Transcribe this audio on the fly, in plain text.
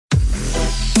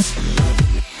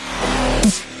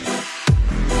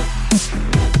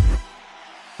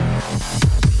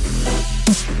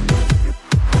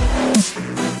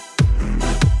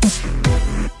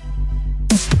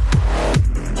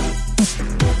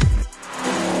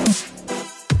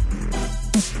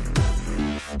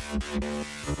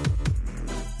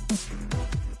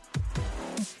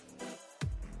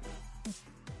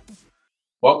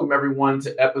everyone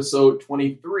to episode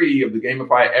 23 of the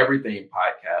Gamify Everything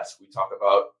podcast. We talk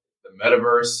about the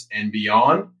metaverse and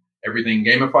beyond. Everything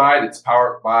gamified. It's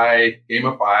powered by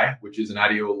Gamify, which is an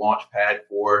ideal launch pad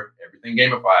for everything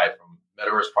gamified, from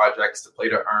metaverse projects to play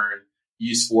to earn,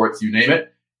 esports, you name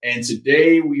it. And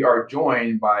today we are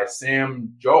joined by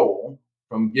Sam Joel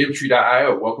from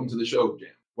GiveTree.io. Welcome to the show, Jim.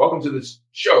 Welcome to the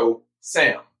show,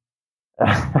 Sam.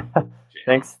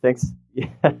 Thanks. Yeah.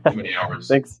 Too many hours.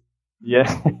 Thanks.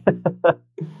 Yeah.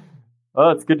 Oh,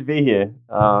 it's good to be here.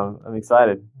 I'm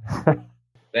excited.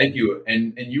 Thank you.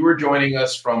 And you were joining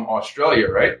us from Australia,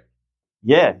 right?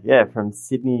 Yeah, from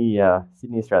Sydney,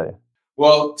 Australia.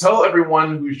 Well, tell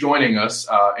everyone who's joining us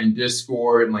in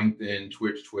Discord, LinkedIn,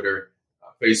 Twitch, Twitter,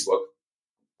 Facebook,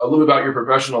 a little about your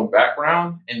professional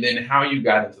background and then how you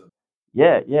got into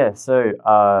it. Yeah.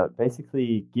 So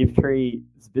basically, GiveTree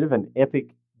is a bit of an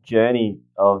epic journey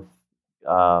of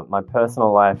my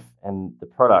personal life and the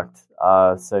product.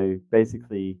 So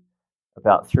basically,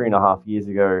 about 3.5 years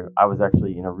ago, I was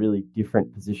actually in a really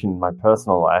different position in my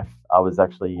personal life. I was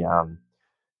actually, I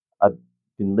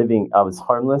was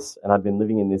homeless and I'd been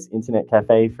living in this internet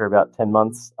cafe for about 10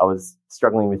 months. I was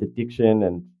struggling with addiction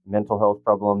and mental health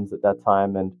problems at that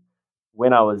time. And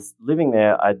when I was living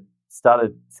there, I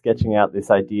started sketching out this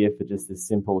idea for just this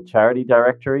simple charity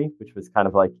directory, which was kind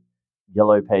of like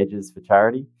Yellow Pages for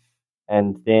charity.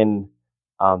 And then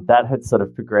that had sort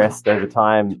of progressed over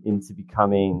time into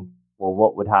becoming, well,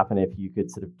 what would happen if you could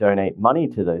sort of donate money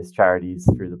to those charities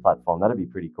through the platform? That'd be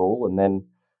pretty cool. And then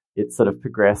it sort of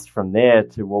progressed from there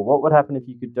to, well, what would happen if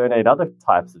you could donate other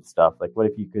types of stuff? Like, what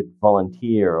if you could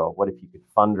volunteer, or what if you could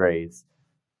fundraise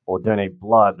or donate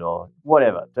blood or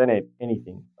whatever, donate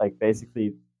anything? Like,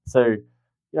 basically, so,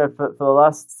 for the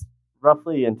last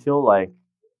roughly until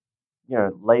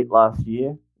late last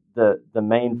year, the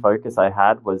main focus I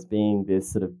had was being this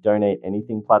sort of donate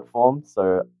anything platform.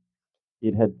 So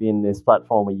it had been this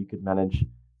platform where you could manage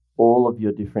all of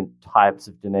your different types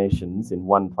of donations in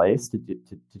one place to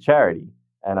charity.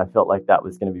 And I felt like that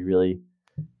was going to be really,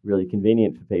 really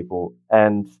convenient for people.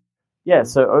 And yeah,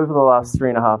 so over the last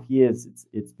 3.5 years,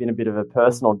 it's been a bit of a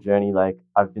personal journey. Like,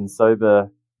 I've been sober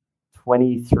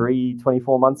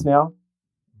 24 months now,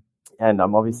 and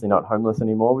I'm obviously not homeless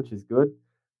anymore, which is good.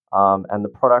 And the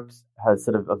product has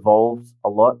sort of evolved a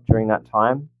lot during that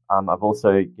time. I've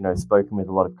also, spoken with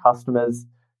a lot of customers.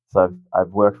 So I've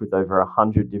worked with over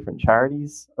 100 different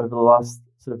charities over the last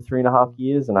sort of 3.5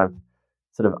 years, and I've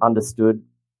sort of understood,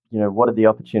 what are the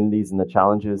opportunities and the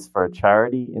challenges for a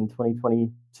charity in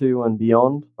 2022 and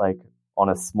beyond, like on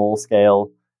a small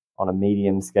scale, on a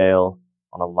medium scale,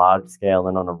 on a large scale,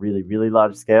 and on a really, really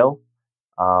large scale.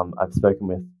 I've spoken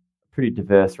with a pretty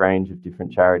diverse range of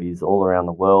different charities all around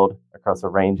the world across a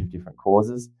range of different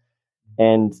causes.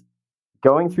 And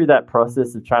going through that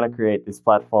process of trying to create this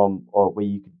platform where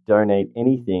you could donate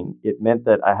anything, it meant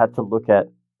that I had to look at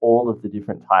all of the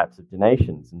different types of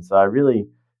donations. And so I really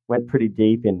went pretty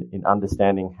deep in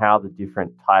understanding how the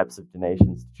different types of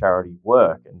donations to charity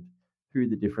work and who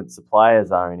the different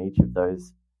suppliers are in each of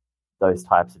those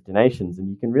types of donations. And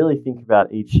you can really think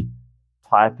about each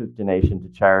type of donation to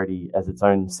charity as its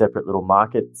own separate little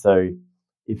market. So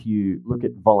if you look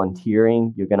at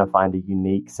volunteering, you're going to find a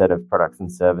unique set of products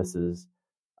and services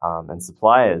and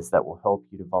suppliers that will help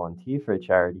you to volunteer for a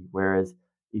charity. Whereas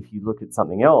if you look at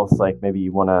something else, like maybe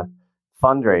you want to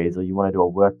fundraise or you want to do a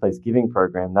workplace giving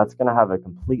program, that's going to have a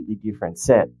completely different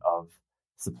set of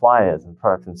suppliers and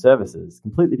products and services,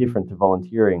 completely different to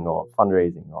volunteering or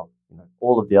fundraising or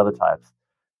all of the other types.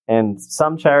 And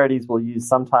some charities will use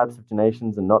some types of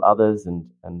donations and not others,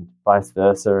 and vice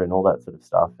versa, and all that sort of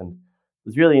stuff. And it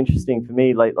was really interesting for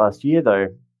me late last year, though,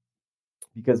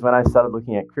 because when I started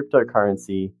looking at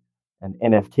cryptocurrency and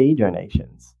NFT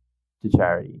donations to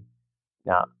charity,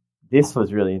 now this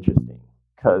was really interesting,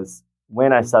 because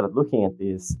when I started looking at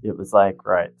this, it was like,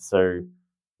 right, so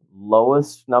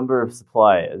lowest number of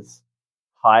suppliers,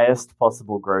 highest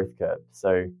possible growth curve.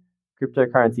 So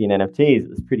cryptocurrency and NFTs, it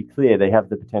was pretty clear they have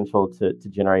the potential to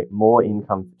generate more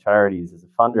income for charities as a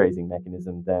fundraising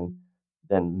mechanism than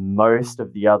most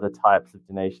of the other types of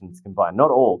donations combined.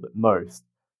 Not all, but most.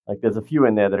 Like, there's a few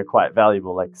in there that are quite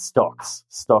valuable, like stocks.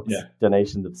 Yeah.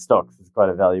 Donations of stocks is quite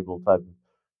a valuable type of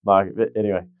market. But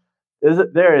anyway,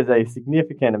 there is a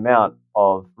significant amount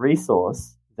of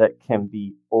resource that can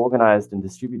be organized and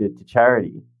distributed to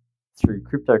charity through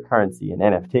cryptocurrency and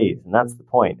NFTs. And that's the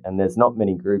point. And there's not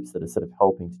many groups that are sort of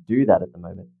helping to do that at the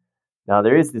moment. Now,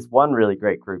 there is this one really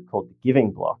great group called the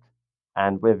Giving Block,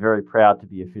 and we're very proud to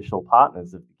be official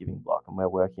partners of the Giving Block. And we're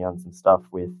working on some stuff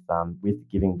with the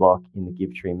Giving Block in the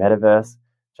GiveTree metaverse,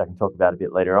 which I can talk about a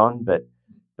bit later on. But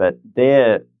but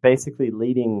they're basically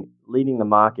leading the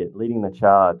market, leading the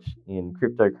charge in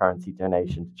cryptocurrency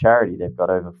donation to charity. They've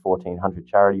got over 1,400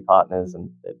 charity partners,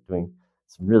 and they're doing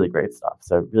some really great stuff.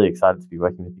 So really excited to be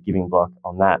working with the Giving Block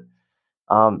on that.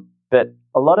 But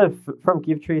a lot of, from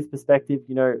GiveTree's perspective,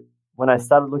 when I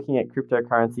started looking at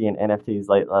cryptocurrency and NFTs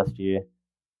late last year,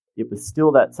 it was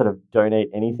still that sort of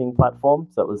donate anything platform.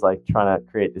 So it was like trying to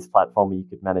create this platform where you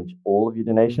could manage all of your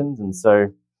donations. And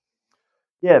so,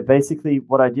 yeah, basically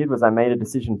what I did was I made a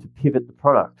decision to pivot the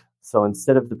product. So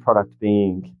instead of the product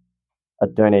being a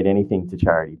donate anything to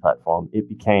charity platform, it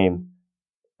became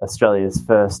Australia's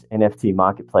first NFT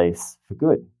marketplace for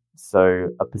good. So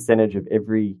a percentage of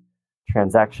every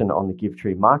transaction on the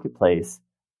GiveTree marketplace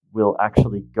will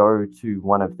actually go to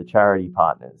one of the charity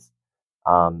partners.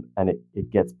 And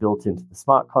it gets built into the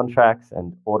smart contracts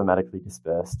and automatically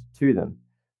dispersed to them.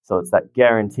 So it's that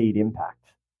guaranteed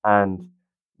impact. And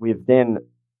we've then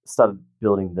started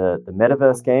building the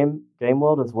metaverse game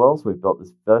world as well. So we've built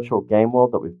this virtual game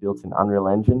world that we've built in Unreal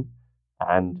Engine.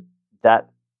 And that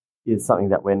is something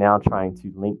that we're now trying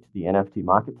to link to the NFT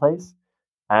marketplace.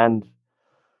 And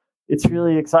it's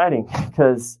really exciting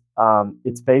because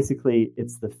it's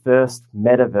the first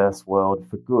metaverse world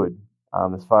for good.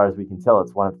 As far as we can tell,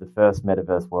 it's one of the first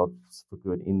metaverse worlds for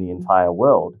good in the entire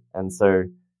world. And so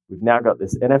we've now got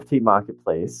this NFT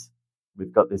marketplace,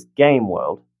 we've got this game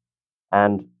world,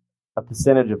 and a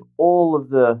percentage of all of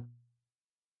the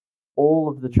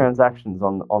transactions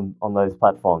on those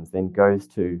platforms then goes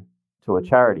to a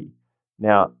charity.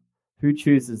 Now, who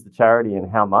chooses the charity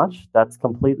and how much? That's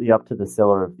completely up to the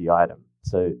seller of the item.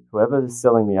 So whoever is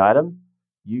selling the item,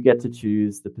 you get to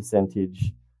choose the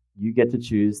percentage. You get to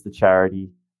choose the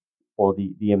charity or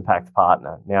the impact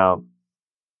partner. Now,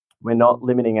 we're not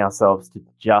limiting ourselves to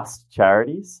just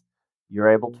charities. You're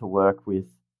able to work with,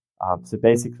 so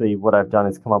basically what I've done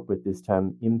is come up with this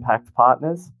term impact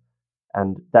partners.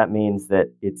 And that means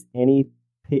that it's any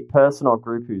person or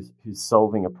group who's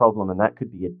solving a problem. And that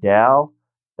could be a DAO,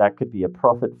 that could be a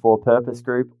profit for purpose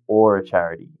group, or a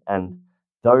charity. And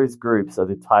those groups are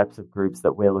the types of groups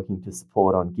that we're looking to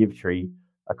support on GiveTree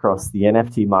across the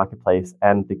NFT marketplace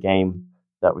and the game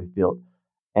that we've built.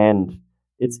 And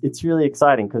it's really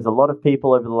exciting because a lot of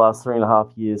people over the last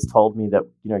 3.5 years told me that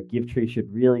GiveTree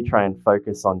should really try and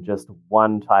focus on just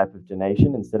one type of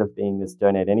donation instead of being this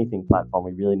donate anything platform.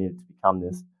 We really needed to become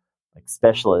this like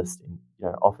specialist and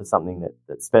offer something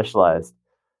that's specialized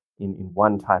in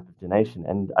one type of donation.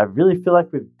 And I really feel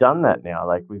like we've done that now.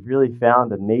 Like we've really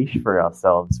found a niche for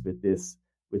ourselves with this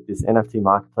NFT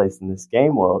marketplace in this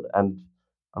game world. And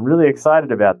I'm really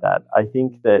excited about that. I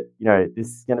think that, this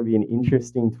is going to be an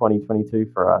interesting 2022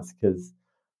 for us because,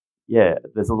 yeah,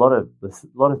 there's a lot of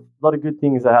good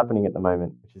things are happening at the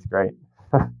moment, which is great.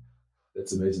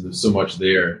 That's amazing. There's so much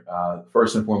there.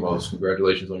 First and foremost,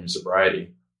 congratulations on your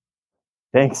sobriety.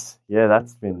 Thanks. Yeah,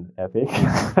 that's been epic.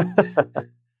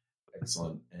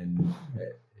 Excellent. And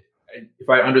if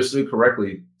I understood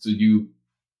correctly, so you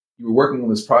were working on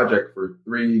this project for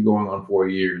 3 going on 4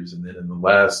 years, and then in the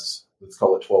last, let's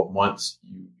call it 12 months,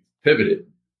 you pivoted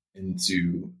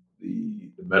into the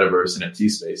metaverse NFT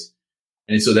space.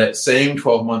 And so that same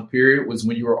 12-month period was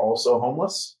when you were also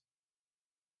homeless?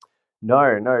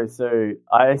 No. So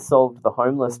I solved the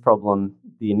homeless problem,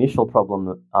 the initial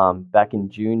problem, back in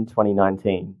June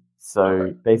 2019. So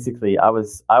okay. Basically, I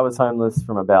was homeless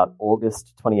from about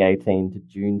August 2018 to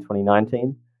June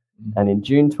 2019. Mm-hmm. And in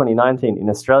June 2019, in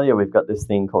Australia, we've got this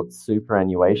thing called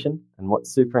superannuation. And what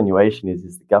superannuation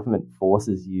is the government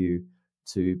forces you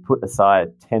to put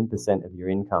aside 10% of your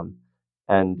income,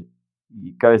 and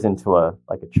it goes into a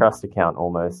trust account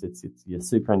almost. It's your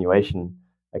superannuation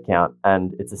account,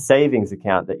 and it's a savings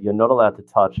account that you're not allowed to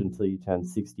touch until you turn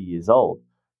 60 years old.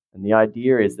 And the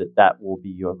idea is that will be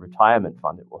your retirement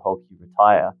fund. It will help you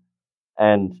retire.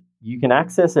 And you can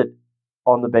access it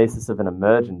on the basis of an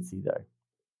emergency, though.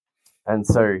 And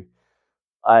so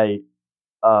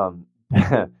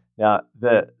now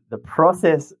the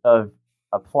process of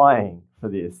applying for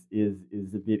this is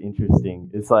a bit interesting.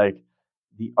 It's like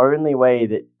the only way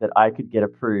that I could get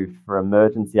approved for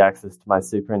emergency access to my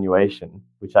superannuation,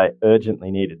 which I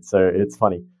urgently needed. So it's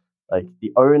funny. Like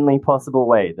the only possible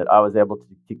way that I was able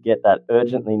to get that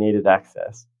urgently needed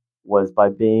access was by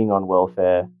being on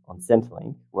welfare on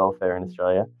Centrelink, welfare in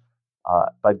Australia,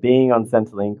 by being on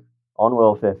Centrelink on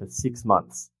welfare for 6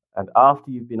 months. And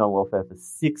after you've been on welfare for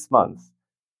 6 months,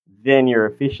 then you're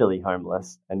officially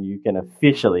homeless and you can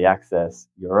officially access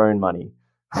your own money.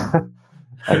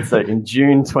 And so in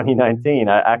June 2019,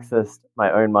 I accessed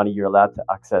my own money. You're allowed to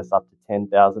access up to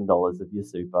 $10,000 of your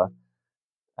super.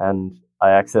 And I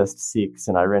accessed Six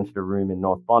and I rented a room in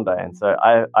North Bondi. And so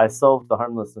I solved the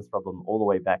homelessness problem all the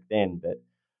way back then. But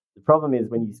the problem is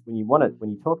when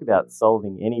you talk about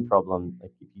solving any problem,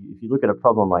 like if you look at a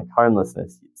problem like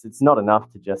homelessness, it's not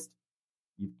enough to just,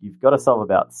 you've got to solve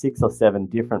about 6 or 7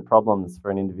 different problems for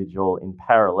an individual in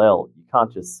parallel. You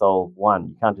can't just solve one.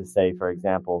 You can't just say, for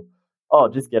example, oh,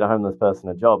 just get a homeless person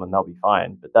a job and they'll be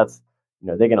fine. But that's,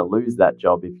 they're going to lose that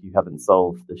job if you haven't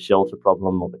solved the shelter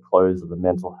problem or the clothes or the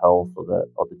mental health or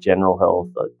the general health.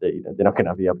 They're not going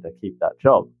to be able to keep that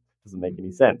job. It doesn't make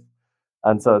any sense.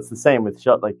 And so it's the same with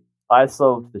shelter. Like, I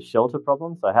solved the shelter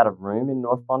problem. So I had a room in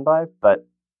North Bondi, but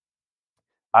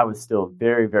I was still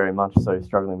very, very much so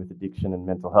struggling with addiction and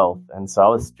mental health. And so I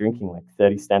was drinking like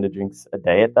 30 standard drinks a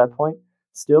day at that point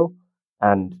still.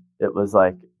 And it was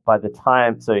like by the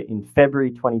time, so in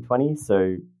February 2020,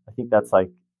 so I think that's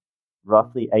like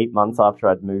roughly 8 months after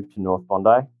I'd moved to North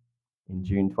Bondi in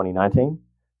June 2019,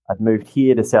 I'd moved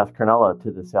here to South Cronulla,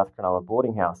 to the South Cronulla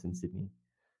boarding house in Sydney.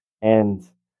 And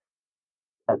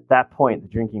at that point, the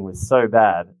drinking was so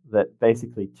bad that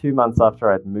basically 2 months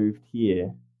after I'd moved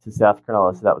here to South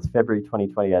Cronulla, so that was February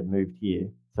 2020, I'd moved here.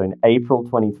 So in April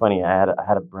 2020, I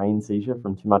had a brain seizure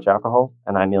from too much alcohol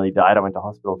and I nearly died. I went to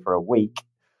hospital for a week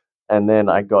and then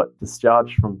I got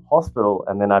discharged from hospital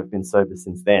and then I've been sober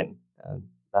since then. And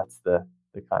that's the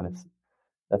kind of,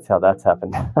 that's how that's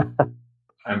happened.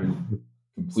 I'm in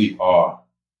complete awe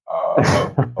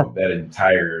of that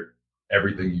entire,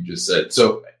 everything you just said.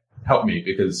 So help me,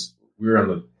 because we're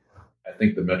on I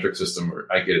think the metric system, or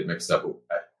I get it mixed up.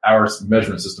 Our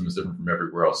measurement system is different from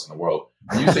everywhere else in the world.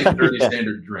 When you say 30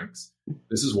 standard drinks,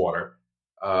 this is water.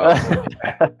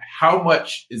 How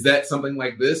much is that? Something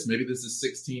like this? Maybe this is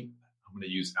 16. I'm going to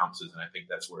use ounces, and I think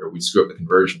that's where we screw up the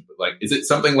conversion. But like, is it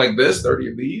something like this?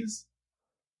 30 of these?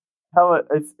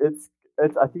 It's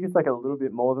I think it's like a little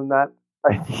bit more than that.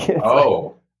 I think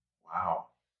wow!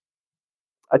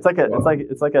 It's like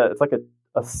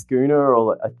a schooner,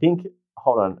 or I think.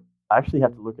 Hold on, I actually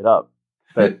have to look it up.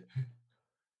 But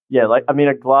yeah, like I mean,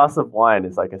 a glass of wine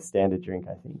is like a standard drink,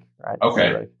 I think, right?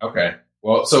 Okay, okay.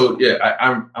 Well, so yeah,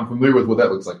 I'm familiar with what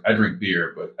that looks like. I drink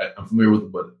beer, but I'm familiar with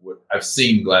what I've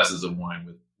seen glasses of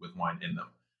wine with wine in them.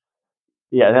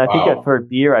 Yeah, and I think for a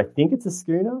beer, I think it's a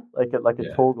schooner, like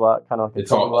a tall glass, kind of like a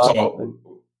tall glass.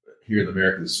 Here in the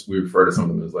Americas, we refer to some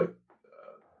of them as like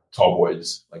tall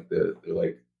boys, like they're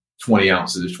like 20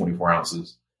 ounces, 24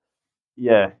 ounces.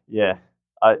 Yeah.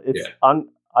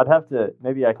 I'd have to,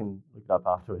 maybe I can look it up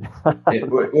afterwards.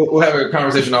 We'll have a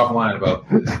conversation offline about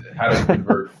how to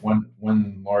convert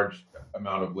one large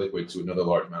amount of liquid to another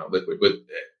large amount of liquid. But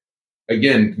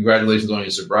again, congratulations on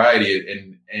your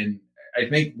sobriety. And I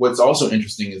think what's also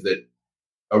interesting is that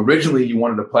originally you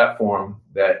wanted a platform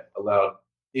that allowed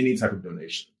any type of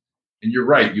donation. And you're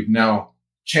right, you've now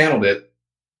channeled it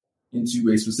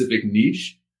into a specific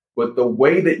niche, but the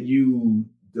way that you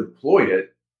deployed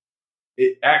it,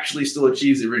 it actually still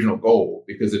achieves the original goal.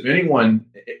 Because if anyone,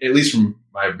 at least from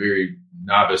my very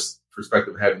novice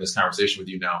perspective of having this conversation with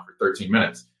you now for 13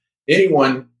 minutes,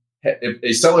 if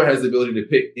a seller has the ability to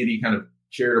pick any kind of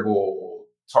charitable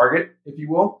target, if you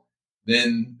will,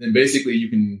 then basically you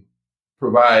can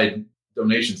provide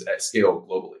donations at scale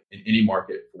globally in any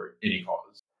market for any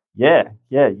cause. Yeah,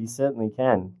 you certainly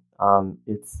can.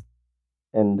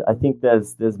 And I think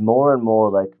there's more and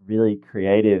more like really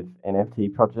creative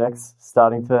NFT projects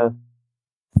starting to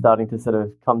sort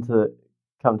of come to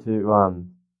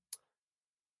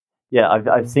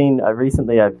I've seen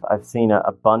recently I've seen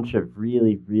a bunch of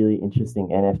really, really interesting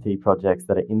NFT projects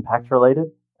that are impact related,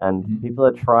 and people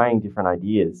are trying different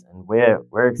ideas, and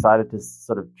we're excited to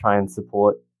sort of try and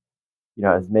support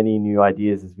as many new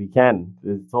ideas as we can.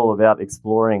 It's all about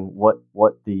exploring what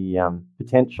the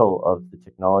potential of the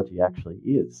technology actually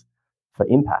is for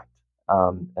impact.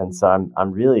 And so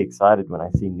I'm really excited when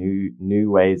I see new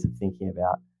ways of thinking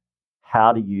about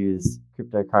how to use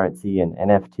cryptocurrency and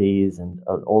NFTs and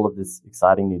all of this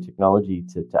exciting new technology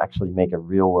to actually make a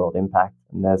real world impact.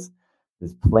 And there's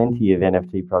plenty of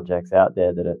NFT projects out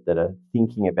there that are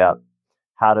thinking about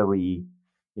how do we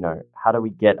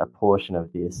get a portion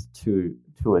of this to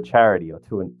a charity or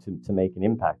to make an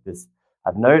impact.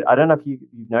 I don't know if you've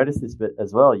noticed this, but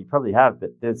as well, you probably have,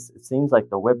 but it seems like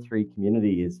the Web3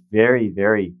 community is very,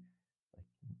 very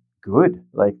good.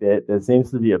 Like there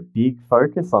seems to be a big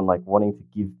focus on like wanting to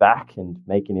give back and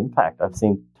make an impact. I've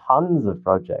seen tons of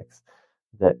projects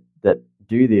that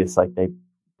do this. Like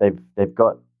they've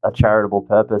got a charitable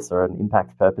purpose or an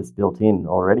impact purpose built in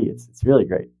already. It's really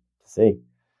great to see.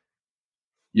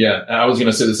 Yeah, I was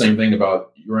going to say the same thing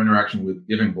about your interaction with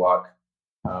Giving Block.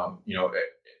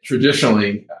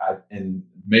 Traditionally, in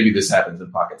maybe this happens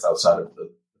in pockets outside of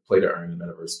the play to earn in the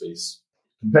metaverse space.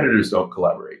 Competitors don't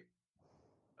collaborate.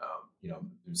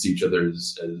 They see each other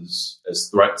as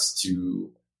threats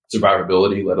to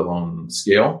survivability, let alone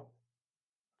scale.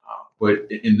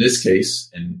 But in this case,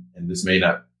 and this may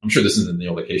not, I'm sure this isn't the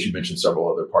only case. You mentioned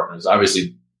several other partners.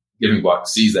 Obviously, Giving Block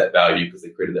sees that value because they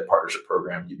created that partnership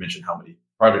program. You mentioned how many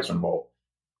projects are involved.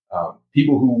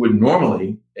 People who would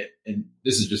normally, and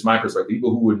this is just my perspective, people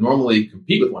who would normally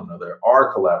compete with one another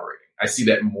are collaborating. I see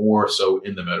that more so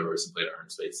in the metaverse and play to earn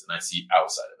space than I see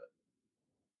outside of it.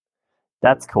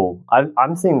 That's cool.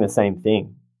 I'm seeing the same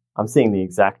thing. I'm seeing the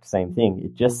exact same thing.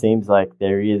 It just seems like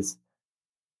there is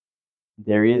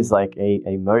like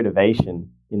a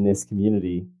motivation in this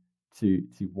community to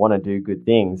want to do good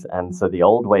things. And so the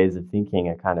old ways of thinking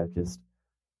are kind of just,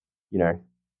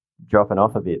 dropping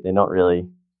off a bit. They're not really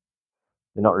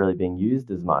being used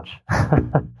as much.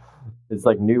 It's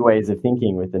like new ways of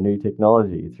thinking with the new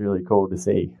technology. It's really cool to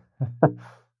see.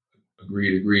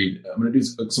 Agreed. I'm going to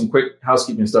do some quick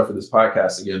housekeeping stuff for this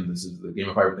podcast. Again, this is the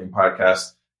Gamify Everything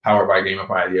podcast powered by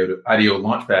Gamify, the IDEO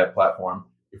Launchpad platform.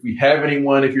 If we have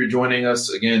anyone, if you're joining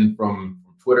us again from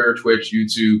Twitter, Twitch,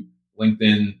 YouTube,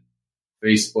 LinkedIn,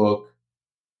 Facebook,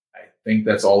 I think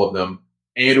that's all of them,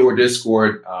 and or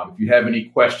Discord. If you have any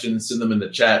questions, send them in the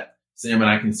chat. Sam and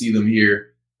I can see them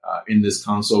here in this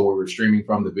console where we're streaming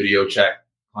from the video chat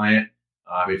client.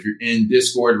 If you're in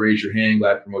Discord, raise your hand.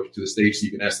 Glad to promote you to the stage so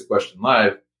you can ask the question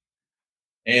live.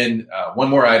 And one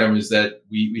more item is that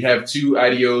we have two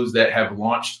IDOs that have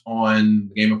launched on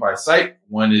the Gamify site.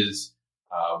 One is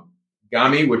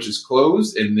Gami, which is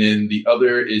closed, and then the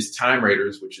other is Time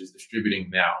Raiders, which is distributing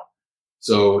now.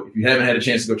 So if you haven't had a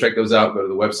chance to go check those out, go to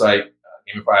the website,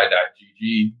 gamify.gg.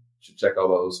 You should check all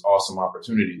those awesome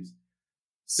opportunities.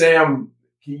 Sam,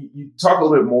 can you talk a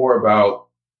little bit more about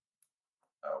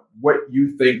what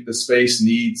you think the space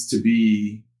needs to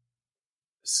be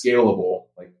scalable,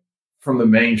 like from the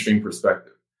mainstream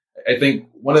perspective? I think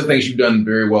one of the things you've done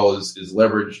very well is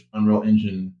leverage Unreal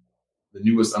Engine, the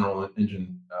newest Unreal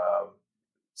Engine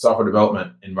software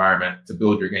development environment to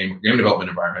build your game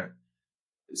development environment,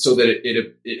 so that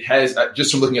it has, just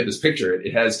from looking at this picture,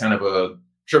 it has kind of a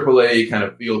AAA kind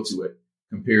of feel to it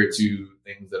compared to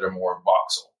things that are more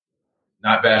voxel.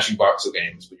 Not bashing voxel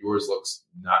games, but yours looks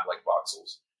not like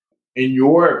voxels. In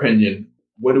your opinion,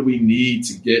 what do we need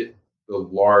to get the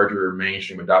larger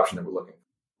mainstream adoption that we're looking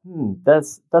for?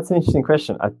 That's an interesting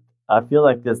question. I feel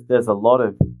like there's a lot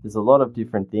of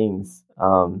different things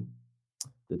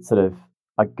that sort of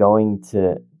are going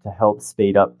to help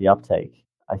speed up the uptake.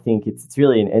 I think it's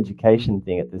really an education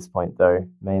thing at this point, though.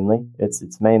 Mainly,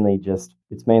 it's mainly just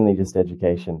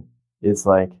education. It's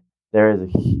like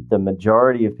the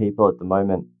majority of people at the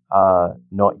moment are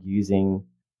not using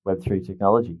Web3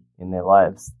 technology in their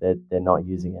lives. They're not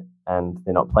using it, and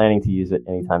they're not planning to use it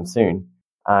anytime soon.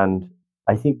 And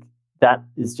I think that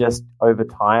is just over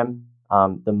time.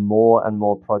 The more and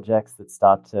more projects that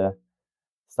start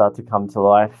to come to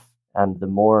life, and the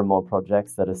more and more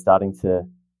projects that are starting to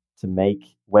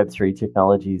make Web3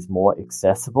 technologies more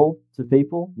accessible to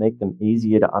people, make them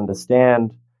easier to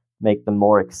understand, make them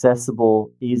more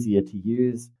accessible, easier to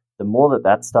use. The more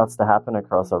that starts to happen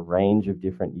across a range of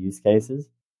different use cases,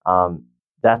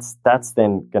 that's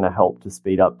then going to help to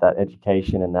speed up that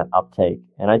education and that uptake.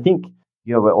 And I think,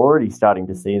 we're already starting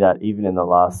to see that even in the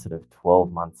last sort of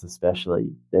 12 months,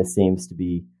 especially. There seems to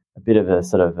be a bit of a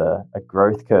sort of a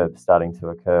growth curve starting to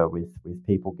occur with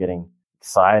people getting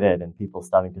excited and people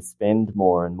starting to spend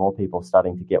more and more people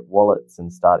starting to get wallets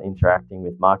and start interacting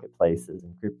with marketplaces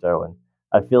and crypto. And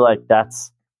I feel like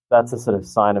that's a sort of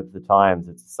sign of the times.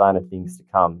 It's a sign of things to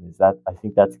come. I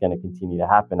think that's going to continue to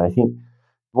happen. I think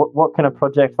what can a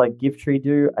project like Gifttree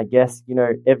do? I guess,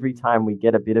 every time we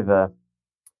get a bit of a,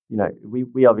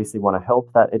 we obviously want to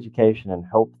help that education and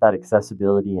help that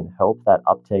accessibility and help that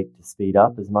uptake to speed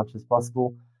up as much as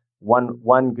possible.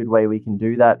 One good way we can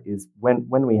do that is when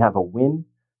we have a win,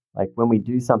 like when we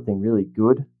do something really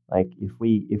good, like if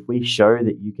we show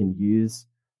that you can use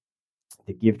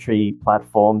the Gifttree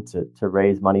platform to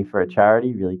raise money for a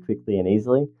charity really quickly and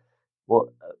easily,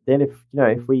 well, then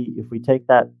if we take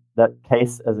that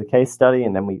case as a case study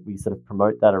and then we sort of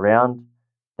promote that around,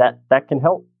 that can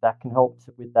help. That can help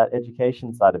with that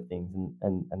education side of things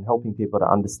and helping people to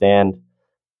understand.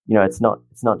 It's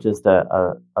not just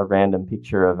a random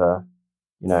picture of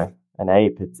an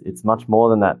ape. It's much more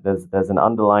than that. There's an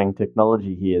underlying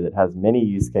technology here that has many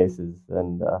use cases,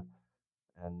 and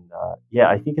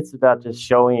I think it's about just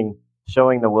showing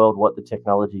the world what the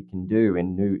technology can do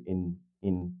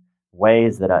in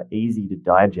ways that are easy to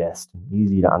digest and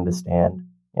easy to understand.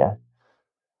 Yeah,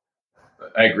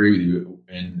 I agree with you.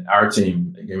 And our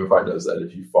team at Gamify does that.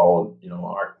 If you follow,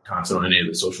 our content on any of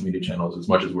the social media channels, as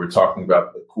much as we're talking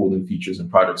about the cool new features and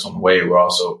projects on the way, we're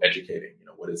also educating,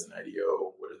 what is an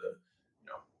IDO? What are the,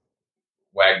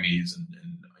 WAGMIs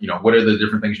and what are the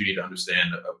different things you need to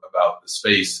understand about the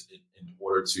space in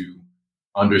order to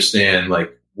understand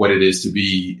like what it is to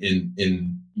be in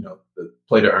the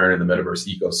play to earn in the metaverse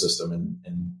ecosystem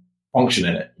and function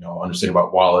in it, understand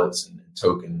about wallets and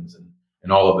tokens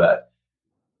and all of that.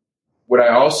 What I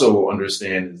also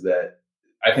understand is that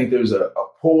I think there's a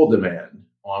pull demand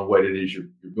on what it is you're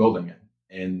building in.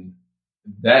 And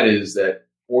that is that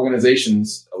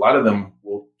organizations, a lot of them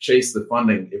will chase the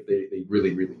funding if they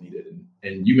really, really need it.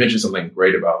 And you mentioned something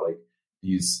great about like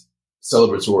these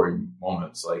celebratory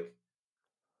moments. Like,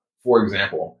 for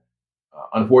example,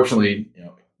 unfortunately,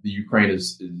 the Ukraine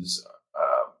is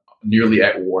nearly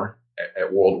at war,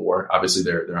 at world war. Obviously,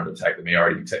 they're under attack. They may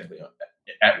already be technically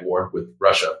at war with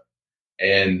Russia.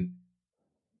 And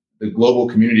the global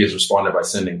community has responded by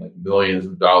sending like millions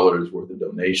of dollars worth of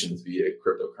donations via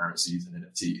cryptocurrencies and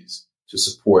NFTs to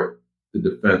support the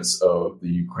defense of the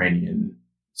Ukrainian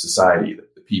society,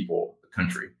 the people, the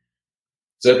country.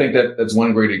 So I think that's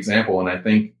one great example. And I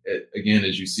think, again,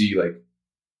 as you see like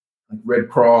Red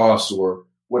Cross or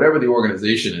whatever the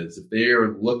organization is, if they're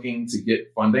looking to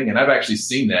get funding, and I've actually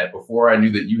seen that before I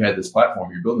knew that you had this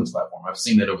platform, you're building this platform. I've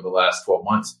seen that over the last 12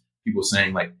 months, people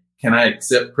saying like, can I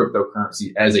accept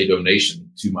cryptocurrency as a donation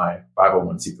to my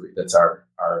 501c3? That's our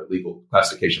legal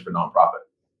classification for nonprofit.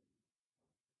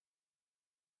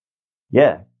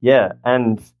 Yeah.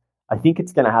 And I think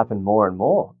it's going to happen more and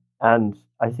more. And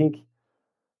I think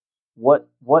what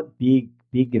big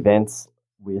events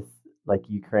with like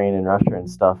Ukraine and Russia and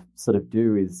stuff sort of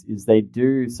do is they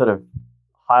do sort of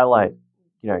highlight,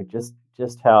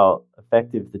 just how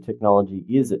effective the technology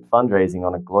is at fundraising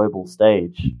on a global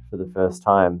stage for the first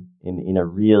time in a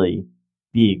really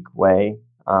big way.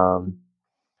 And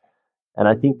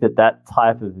I think that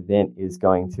type of event is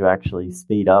going to actually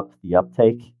speed up the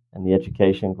uptake and the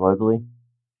education globally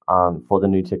for the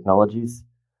new technologies.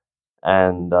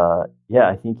 And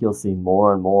I think you'll see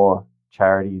more and more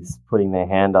charities putting their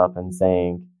hand up and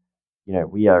saying,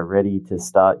 we are ready to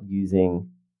start using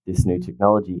this new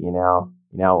technology in our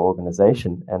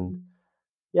organization. And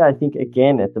I think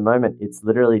again at the moment it's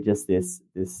literally just this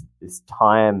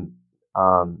time.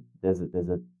 There's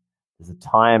a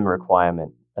time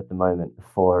requirement at the moment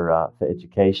for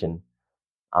education,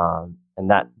 and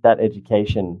that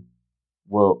education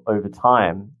will over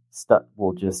time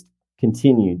will just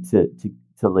continue to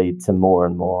lead to more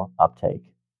and more uptake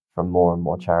from more and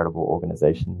more charitable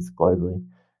organizations globally.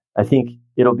 I think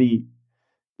it'll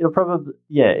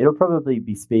probably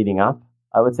be speeding up.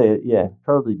 I would say,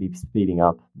 probably be speeding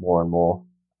up more and more,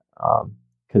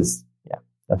 because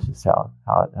that's just how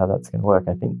that's going to work,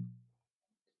 I think.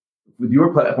 With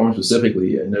your platform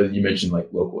specifically, I know that you mentioned like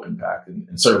local impact,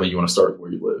 and certainly you want to start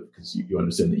where you live because you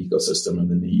understand the ecosystem and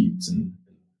the needs and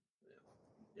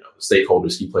the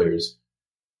stakeholders, key players.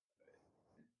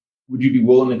 Would you be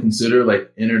willing to consider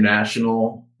like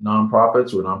international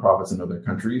nonprofits or nonprofits in other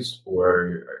countries,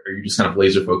 or are you just kind of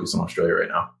laser focused on Australia right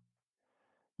now?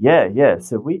 Yeah.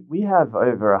 So we have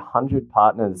over 100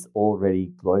 partners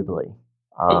already globally.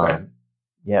 Okay.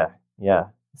 Yeah.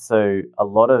 So a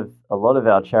lot of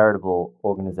our charitable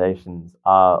organizations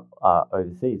are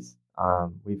overseas.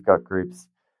 We've got groups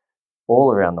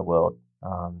all around the world,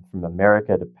 from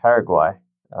America to Paraguay.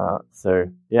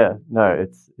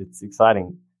 It's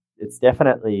exciting. It's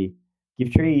definitely,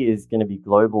 Gifttree is going to be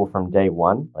global from day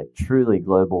one, like truly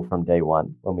global from day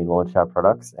one when we launch our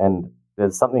products. And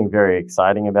there's something very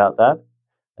exciting about that.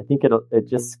 I think it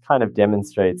just kind of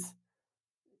demonstrates,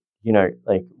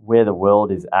 like where the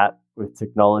world is at with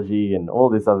technology and all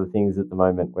these other things at the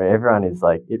moment, where everyone is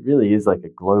like, it really is like a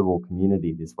global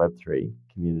community, this Web3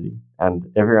 community.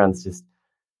 And everyone's just,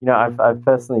 I've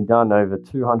personally done over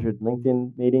 200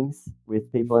 LinkedIn meetings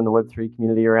with people in the Web3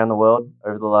 community around the world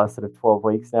over the last sort of 12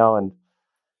 weeks now. And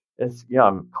it's,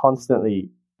 I'm constantly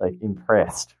like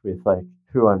impressed with like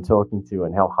who I'm talking to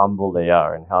and how humble they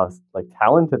are and how like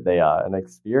talented they are and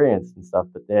experienced and stuff.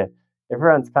 But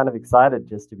everyone's kind of excited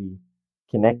just to be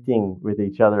connecting with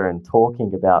each other and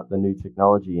talking about the new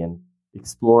technology and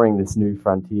exploring this new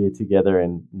frontier together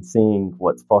and seeing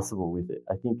what's possible with it.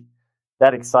 I think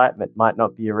that excitement might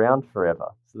not be around forever.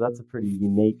 So that's a pretty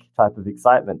unique type of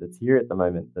excitement that's here at the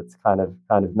moment. That's kind of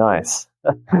nice.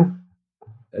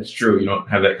 That's true. You don't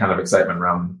have that kind of excitement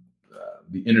around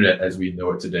the internet as we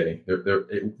know it today.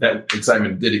 That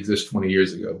excitement did exist 20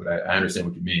 years ago, but I understand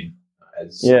what you mean.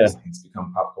 As things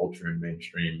become pop culture and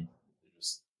mainstream, they're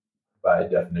just by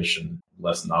definition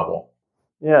less novel.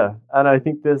 Yeah, and I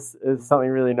think there's is something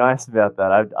really nice about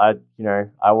that.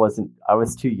 I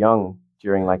was too young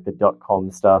during like the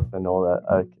 .com stuff and all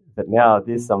that. But now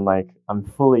this, I'm like, I'm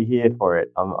fully here for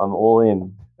it. I'm all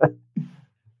in.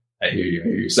 I hear you. I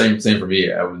hear you. Same for me.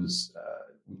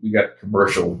 We got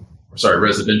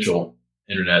residential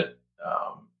internet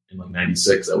in like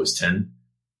 '96. I was 10,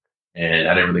 and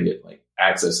I didn't really get like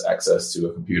access to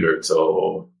a computer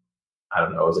until I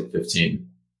don't know. I was like 15,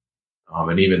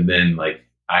 and even then, like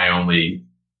I only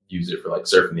used it for like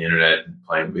surfing the internet and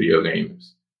playing video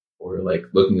games, or like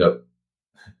looking up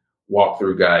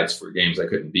walkthrough guides for games I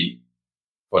couldn't beat.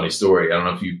 Funny story. I don't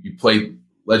know if you played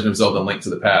Legend of Zelda: Link to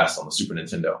the Past on the Super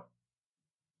Nintendo,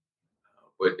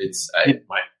 but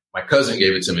my cousin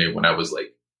gave it to me when I was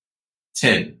like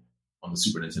 10 on the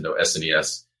Super Nintendo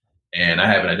SNES, and I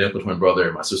have an identical twin brother,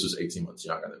 and my sister's 18 months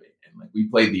younger than me, and like we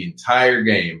played the entire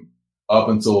game up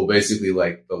until basically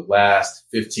like the last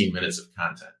 15 minutes of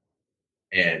content,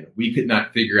 and we could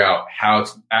not figure out how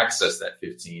to access that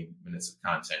 15 minutes of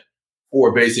content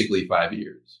for basically 5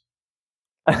 years.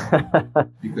 Because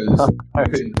you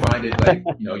couldn't find it. Like,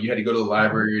 you had to go to the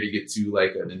library to get to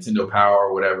like a Nintendo Power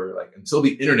or whatever. Like until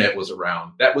the internet was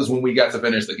around, that was when we got to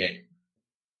finish the game.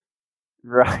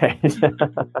 Right.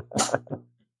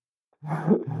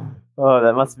 Oh,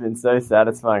 that must have been so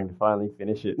satisfying to finally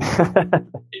finish it.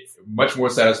 It's much more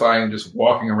satisfying than just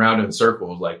walking around in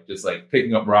circles, like just like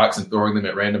picking up rocks and throwing them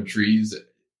at random trees.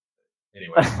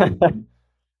 Anyway.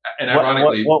 And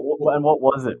ironically, what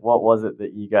was it? What was it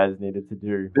that you guys needed to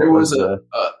do? There was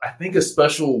I think a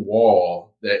special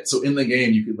wall so in the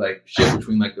game you could like shift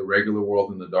between like the regular world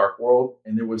and the dark world,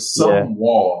 and there was some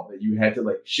wall that you had to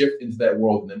like shift into that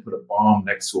world and then put a bomb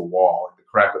next to a wall. Like the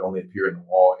crack would only appear in the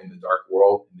wall in the dark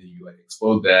world, and then you like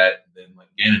explode that, and then like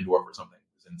Ganondorf or something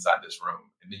is inside this room,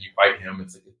 and then you fight him.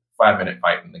 It's like a 5-minute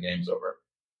fight, and the game's over.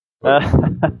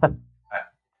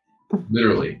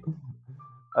 Literally,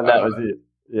 and that was it.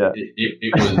 Yeah,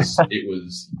 it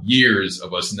was years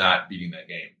of us not beating that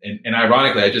game, and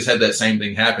ironically, I just had that same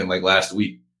thing happen like last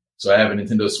week. So I have a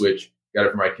Nintendo Switch, got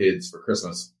it for my kids for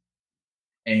Christmas,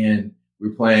 and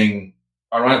we're playing,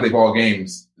 ironically of all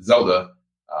games, Zelda,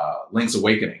 Link's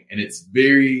Awakening, and it's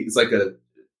like a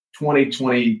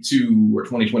 2022 or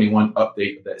 2021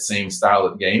 update of that same style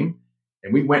of game.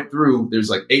 And we went through, there's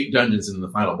like 8 dungeons in the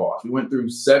final boss. We went through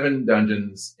 7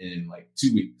 dungeons in like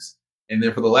 2 weeks. And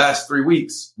then for the last 3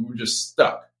 weeks, we were just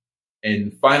stuck.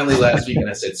 And finally last week, and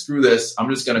I said, screw this. I'm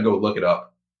just going to go look it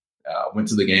up. Went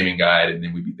to the gaming guide, and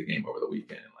then we beat the game over the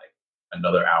weekend in like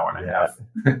another hour and a half.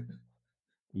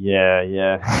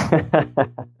 Yeah.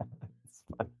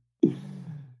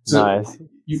 Nice.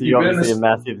 You're obviously a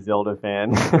massive Zelda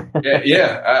fan.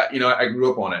 Yeah. I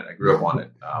grew up on it.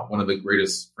 One of the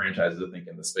greatest franchises, I think,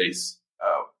 in the space.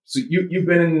 So you've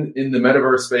been in the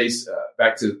metaverse space,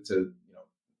 back to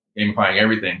gamifying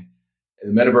everything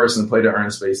in the metaverse and the play to earn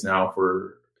space now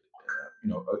for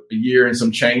a year and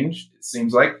some change. It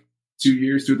seems like 2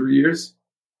 years, 2-3 years.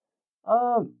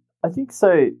 I think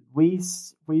so.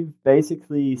 We've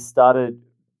basically started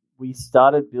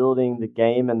building the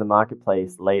game and the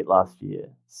marketplace late last year,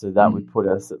 so that would put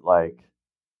us at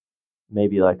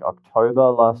maybe October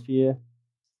last year,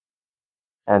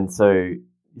 and so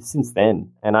since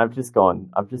then, and I've just gone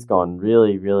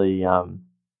really, really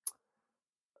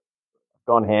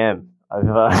gone ham.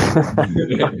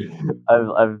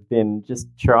 I've been just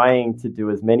trying to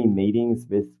do as many meetings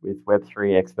with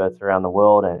Web3 experts around the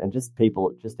world and just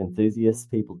people, just enthusiasts,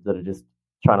 people that are just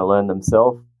trying to learn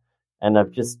themselves. And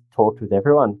I've just talked with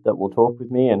everyone that will talk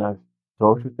with me, and I've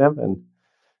talked with them and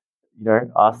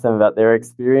asked them about their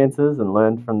experiences and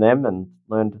learned from them and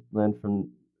learned from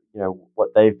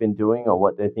what they've been doing or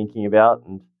what they're thinking about.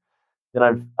 And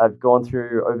then I've gone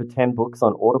through over 10 books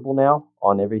on Audible now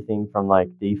on everything from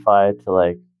DeFi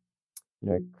to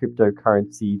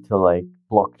cryptocurrency to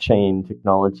blockchain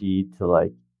technology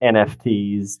to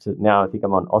NFTs to now I think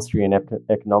I'm on Austrian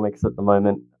economics at the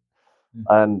moment.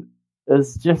 And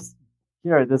there's just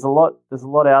there's a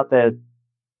lot out there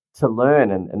to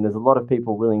learn, and there's a lot of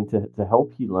people willing to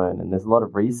help you learn, and there's a lot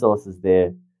of resources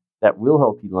there that will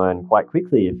help you learn quite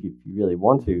quickly if you really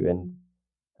want to.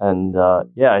 And I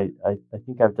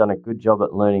think I've done a good job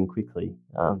at learning quickly.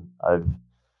 I've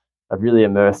really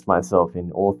immersed myself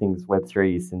in all things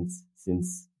Web3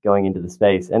 since going into the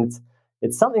space, and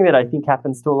it's something that I think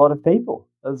happens to a lot of people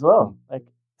as well.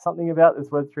 Something about this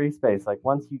Web3 space,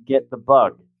 once you get the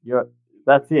bug,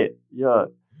 that's it.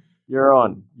 You're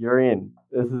on. You're in.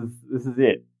 This is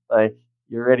it.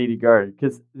 You're ready to go,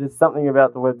 because there's something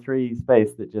about the Web3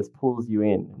 space that just pulls you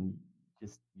in, and you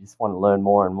just want to learn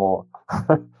more and more.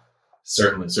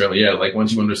 Certainly. Yeah. Like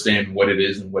once you understand what it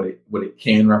is and what it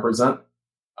can represent,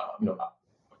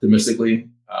 optimistically,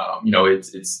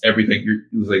 it's everything.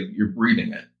 It's like you're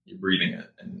breathing it. You're breathing it.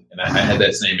 And I had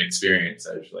that same experience.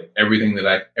 I was like every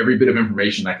bit of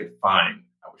information I could find,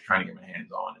 I was trying to get my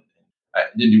hands on. And I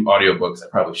didn't do audiobooks. I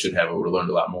probably should have. I would have learned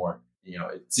a lot more.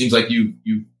 It seems like you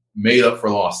made up for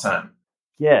lost time.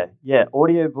 Yeah.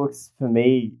 Audiobooks for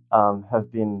me have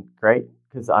been great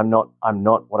because what I'm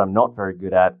not very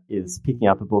good at is picking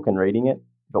up a book and reading it.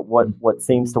 But what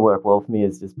seems to work well for me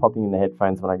is just popping in the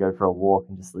headphones when I go for a walk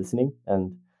and just listening.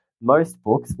 And most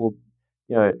books will,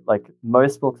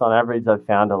 most books on average I've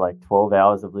found are like 12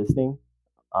 hours of listening.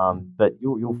 But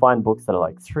you'll find books that are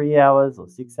like 3 hours or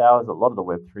 6 hours. A lot of the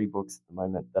Web3 books at the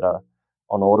moment that are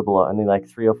on Audible are only like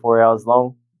 3 or 4 hours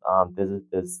long.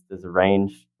 There's a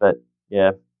range, but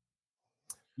yeah,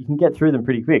 you can get through them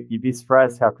pretty quick. You'd be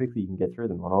surprised how quickly you can get through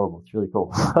them on Audible. It's really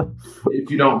cool. If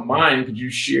you don't mind, could you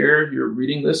share your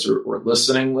reading list or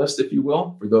listening list, if you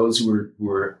will, for those who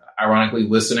are ironically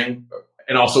listening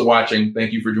and also watching?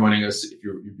 Thank you for joining us if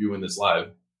you're viewing this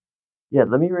live. Yeah,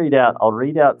 let me read out. I'll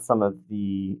read out some of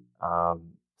the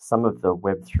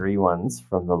Web3 ones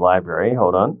from the library.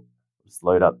 Hold on, just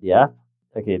load up the app.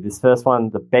 Okay, this first one,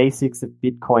 The Basics of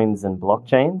Bitcoins and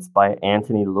Blockchains by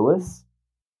Anthony Lewis.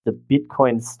 The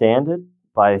Bitcoin Standard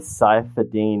by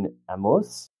Saifedean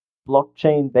Ammous.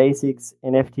 Blockchain Basics,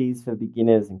 NFTs for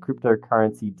Beginners and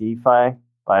Cryptocurrency DeFi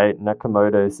by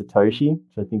Nakamoto Satoshi,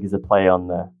 which I think is a play on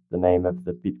the name of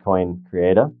the Bitcoin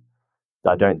creator.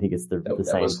 I don't think it's the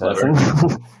same person.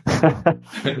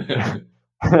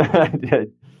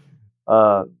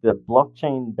 The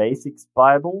Blockchain Basics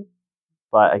Bible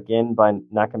by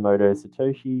Nakamoto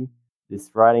Satoshi.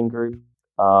 This writing group,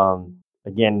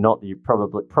 again,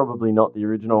 probably not the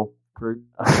original group.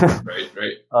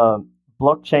 Right.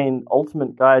 Blockchain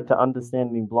Ultimate Guide to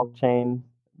Understanding Blockchain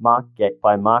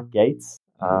by Mark Gates.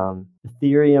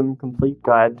 Ethereum Complete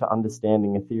Guide to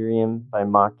Understanding Ethereum by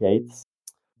Mark Gates.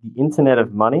 The Internet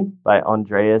of Money by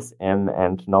Andreas M.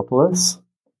 Antonopoulos.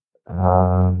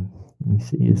 Let me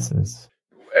see. This is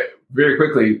very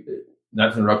quickly,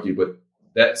 not to interrupt you, but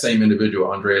that same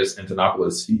individual, Andreas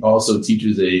Antonopoulos, he also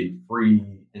teaches a free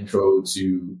intro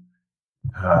to.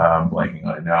 I'm blanking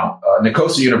on it now.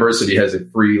 Nicosia University has a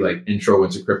free intro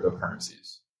into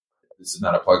cryptocurrencies. This is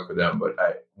not a plug for them, but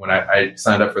when I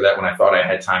signed up for that, when I thought I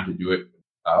had time to do it,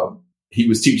 he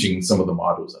was teaching some of the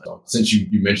modules. Since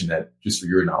you mentioned that, just for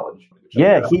your knowledge.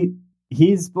 Yeah,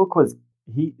 his book was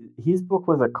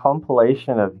a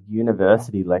compilation of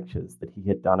university lectures that he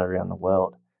had done around the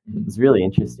world. Mm-hmm. It was really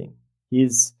interesting.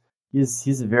 He's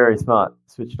a very smart,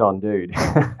 switched on dude.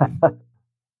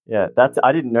 Yeah,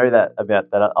 I didn't know that about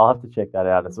that. I'll have to check that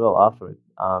out as well afterward.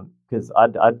 Because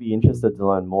I'd be interested to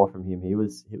learn more from him. It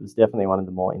was definitely one of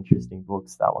the more interesting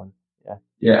books, that one.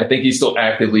 Yeah, I think he's still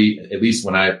actively, at least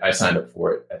when I signed up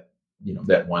for it,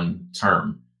 that one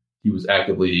term, he was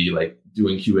actively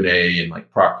doing Q&A and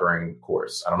proctoring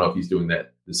course. I don't know if he's doing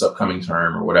that this upcoming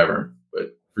term or whatever,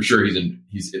 but for sure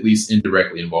he's at least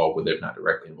indirectly involved with it, if not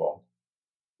directly involved.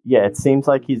 Yeah, it seems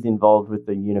like he's involved with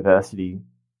the university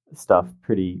stuff,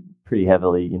 pretty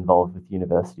heavily involved with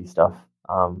university stuff,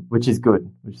 which is good,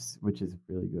 which is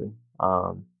really good.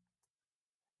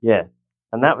 Yeah,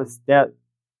 and that was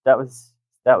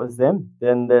them.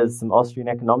 Then there's some Austrian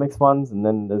economics ones, and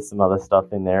then there's some other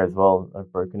stuff in there as well.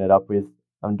 I've broken it up with.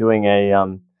 I'm doing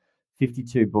a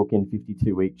 52 book in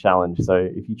 52 week challenge. So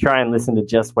if you try and listen to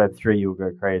just Web3, you'll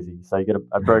go crazy. So I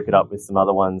broke it up with some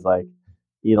other ones like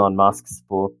Elon Musk's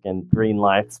book and Green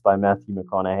Lights by Matthew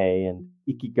McConaughey and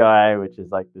Ikigai, which is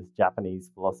this Japanese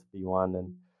philosophy one.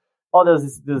 And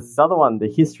there's this other one,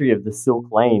 The History of the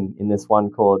Silk Lane, in this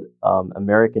one called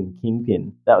American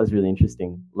Kingpin. That was really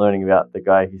interesting, learning about the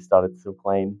guy who started Silk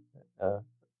Lane.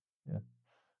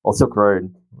 Or Silk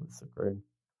Road.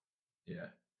 Yeah.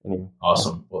 Anyway.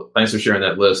 Awesome. Well, thanks for sharing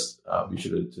that list. Be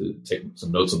sure to take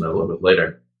some notes on that a little bit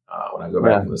later when I go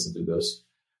back and listen to those.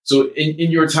 So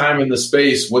in your time in the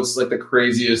space, what's the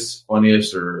craziest,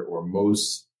 funniest, or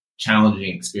most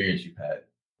challenging experience you've had?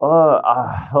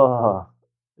 I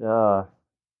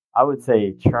would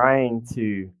say trying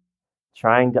to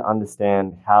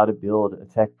understand how to build a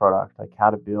tech product, how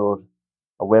to build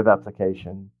a web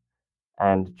application,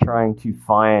 and trying to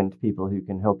find people who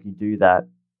can help you do that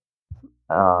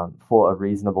for a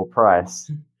reasonable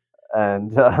price.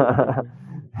 And that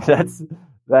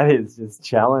is just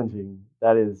challenging.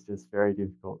 That is just very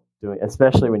difficult doing,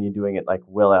 especially when you're doing it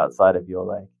well outside of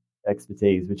your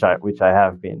expertise, which I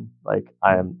have been.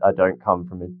 I don't come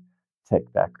from a tech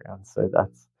background, so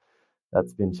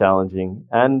that's been challenging.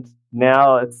 And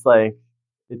now it's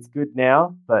it's good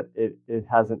now, but it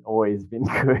hasn't always been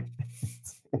good.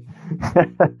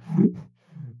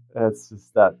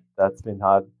 That's been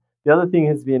hard. The other thing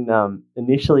has been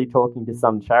initially talking to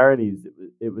some charities.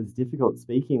 It was difficult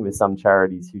speaking with some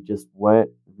charities who just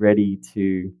weren't ready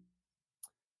to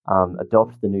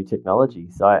adopt the new technology.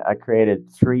 So I created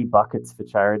 3 buckets for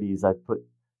charities. I put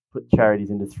charities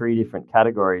into 3 different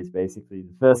categories. Basically,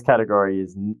 the first category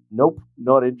is nope,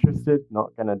 not interested,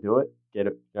 not going to do it. Get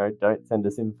it? Don't send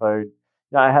us info.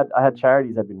 I had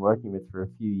charities I'd been working with for a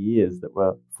few years that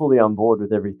were fully on board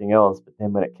with everything else, but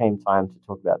then when it came time to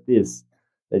talk about this,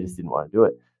 they just didn't want to do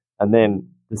it. And then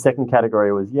the second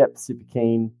category was, yep, super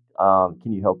keen.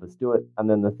 Can you help us do it? And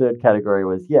then the third category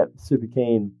was, yep, super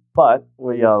keen, but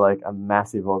we are like a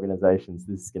massive organization, so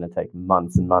this is going to take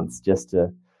months and months just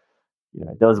to,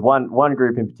 there was one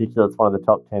group in particular, it's one of the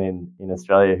top 10 in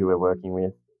Australia who we're working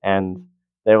with, and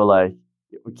they were like,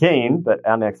 we're keen, but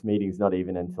our next meeting's not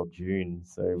even until June,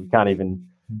 so we can't even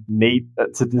meet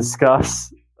to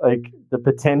discuss like the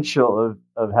potential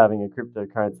of having a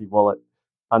cryptocurrency wallet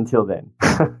until then.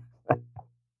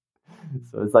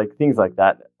 So it's like things like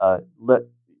that.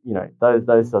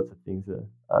 Those sorts of things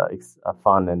are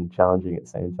fun and challenging at the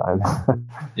same time.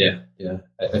 Yeah.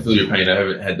 I feel your pain. I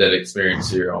haven't had that experience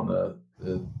here on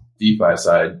the DeFi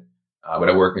side, but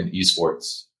I work in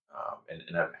esports,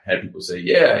 and I've had people say,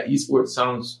 "Yeah, esports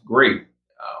sounds great,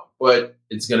 but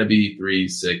it's going to be 3,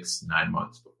 6, 9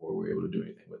 months before we're able to do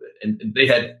anything with it." And they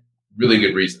had really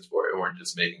good reasons for it. They weren't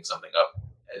just making something up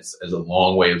as a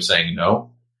long way of saying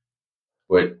no.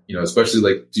 But, especially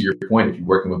like to your point, if you're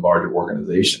working with larger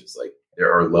organizations, like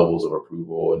there are levels of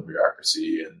approval and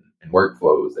bureaucracy and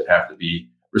workflows that have to be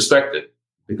respected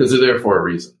because they're there for a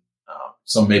reason.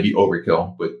 Some may be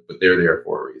overkill, but they're there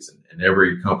for a reason. And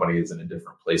every company is in a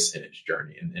different place in its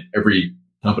journey. And every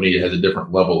company has a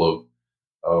different level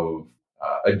of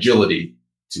agility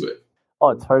to it.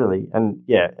 Oh, totally. And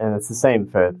and it's the same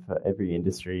for every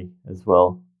industry as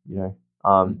well.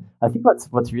 I think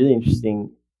what's really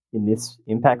interesting in this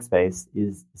impact space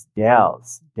is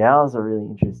DAOs. DAOs are really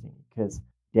interesting because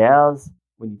DAOs,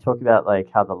 when you talk about like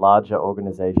how the larger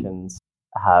organizations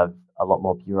have a lot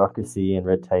more bureaucracy and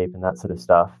red tape and that sort of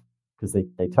stuff, because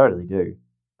they totally do.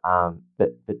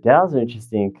 But DAOs are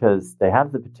interesting because they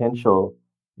have the potential,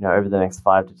 over the next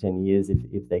 5 to 10 years,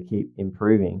 if they keep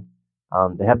improving,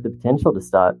 they have the potential to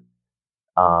start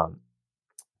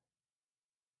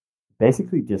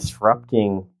basically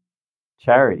disrupting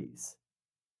charities.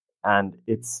 And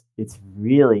it's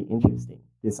really interesting,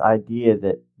 this idea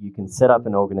that you can set up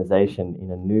an organization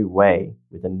in a new way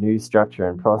with a new structure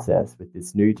and process with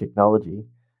this new technology,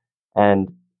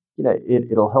 and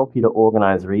it'll help you to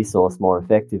organize resource more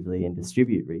effectively and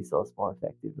distribute resource more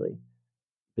effectively.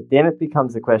 But then it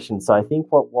becomes a question. So I think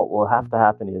what will have to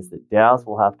happen is that DAOs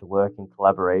will have to work in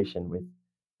collaboration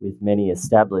with many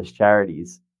established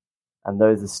charities. And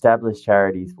those established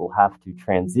charities will have to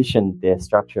transition their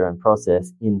structure and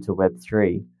process into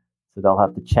Web3. So they'll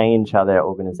have to change how their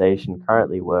organization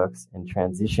currently works and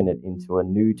transition it into a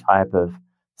new type of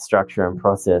structure and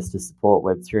process to support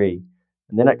Web3.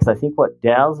 And then, because I think what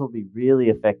DAOs will be really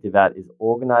effective at is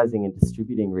organizing and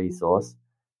distributing resource.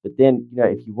 But then,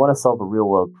 if you want to solve a real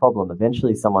world problem,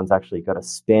 eventually someone's actually got to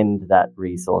spend that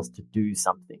resource to do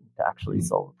something to actually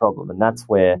solve a problem. And that's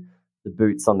where the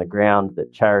boots on the ground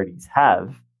that charities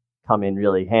have come in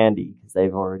really handy, because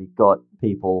they've already got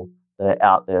people that are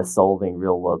out there solving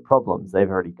real world problems. They've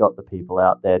already got the people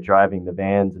out there driving the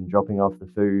vans and dropping off the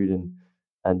food and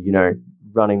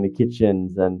running the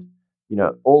kitchens, and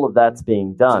all of that's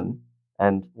being done.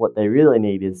 And what they really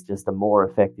need is just a more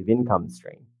effective income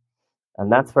stream.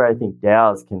 And that's where I think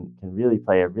DAOs can really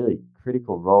play a really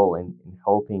critical role in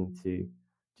helping to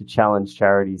challenge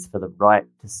charities for the right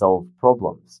to solve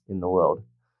problems in the world,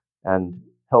 and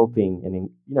helping and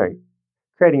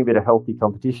creating a bit of healthy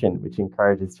competition, which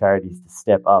encourages charities to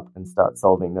step up and start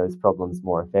solving those problems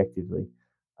more effectively.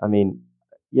 I mean,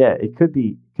 it could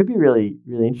be really,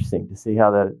 really interesting to see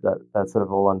how that sort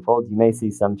of all unfolds. You may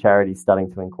see some charities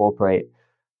starting to incorporate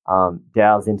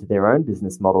DAOs into their own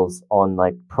business models on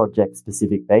like project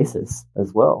specific basis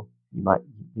as well. You might,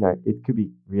 it could be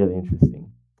really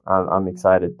interesting. I'm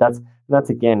excited. That's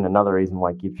again another reason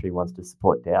why GiveTree wants to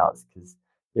support DAOs, because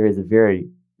there is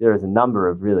a number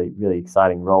of really, really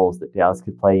exciting roles that DAOs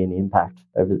could play in impact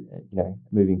over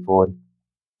moving forward.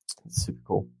 It's super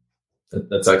cool.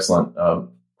 That's excellent.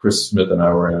 Chris Smith and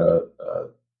I were at a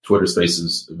Twitter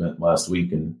Spaces event last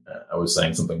week, and I was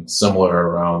saying something similar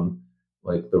around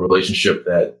like the relationship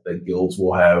that guilds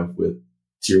will have with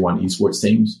tier 1 esports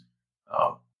teams.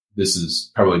 This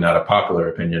is probably not a popular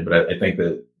opinion, but I think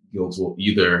that guilds will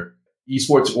either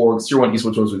esports orgs, tier one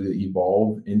esports orgs, will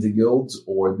evolve into guilds,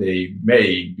 or they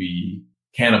may be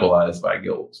cannibalized by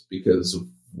guilds because of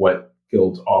what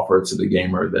guilds offer to the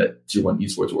gamer that tier one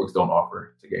esports orgs don't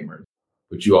offer to gamers.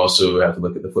 But you also have to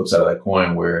look at the flip side of that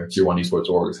coin, where tier one esports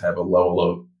orgs have a level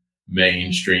of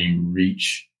mainstream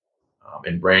reach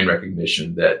and brand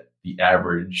recognition that the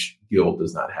average guild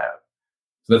does not have.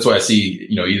 So that's why I see,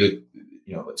 either,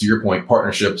 to your point,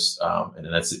 partnerships, and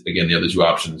then that's again the other two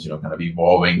options, kind of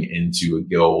evolving into a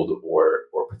guild, or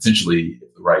potentially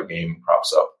if the right game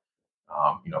crops up,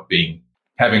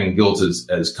 having guilds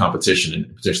as competition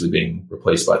and potentially being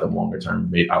replaced by them longer term,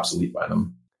 made obsolete by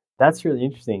them. That's really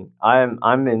interesting.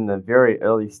 I'm in the very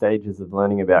early stages of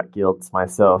learning about guilds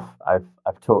myself.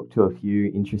 I've talked to a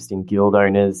few interesting guild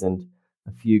owners and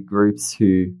a few groups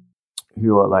who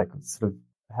are like sort of,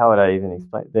 how would I even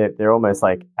explain? They're almost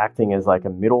like acting as like a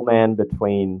middleman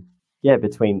between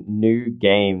new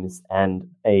games and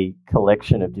a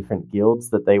collection of different guilds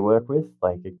that they work with.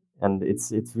 And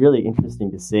it's really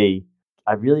interesting to see.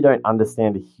 I really don't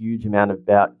understand a huge amount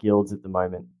about guilds at the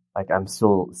moment. Like, I'm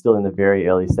still in the very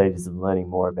early stages of learning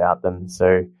more about them.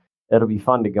 So it'll be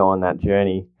fun to go on that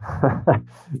journey.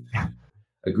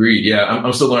 Agreed. Yeah,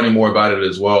 I'm still learning more about it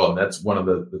as well. And that's one of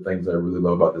the things I really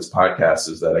love about this podcast,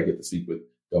 is that I get to speak with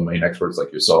domain experts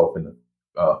like yourself in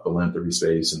the philanthropy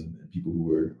space, and people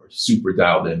who are super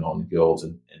dialed in on guilds,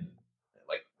 and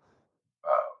like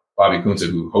Bobby Kunta,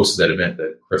 who hosted that event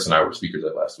that Chris and I were speakers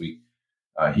at last week.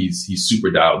 He's super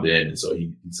dialed in. And so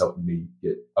he's helping me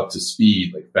get up to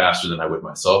speed, like faster than I would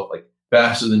myself, like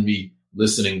faster than me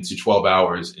listening to 12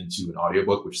 hours into an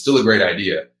audiobook, which is still a great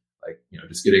idea. Like,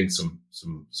 just getting some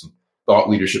thought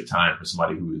leadership time for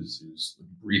somebody who's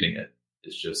breathing it.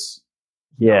 It's just,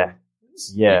 yeah.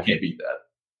 You can't beat that.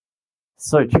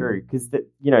 So true. Because,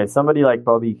 somebody like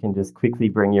Bobby can just quickly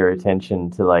bring your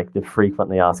attention to like the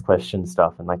frequently asked questions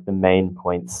stuff and like the main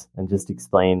points, and just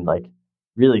explain like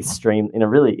really in a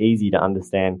really easy to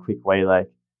understand, quick way. Like,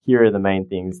 here are the main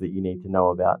things that you need to know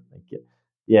about. Like,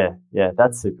 yeah,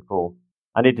 that's super cool.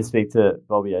 I need to speak to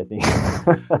Bobby, I think.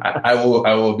 I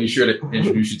will be sure to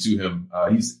introduce you to him.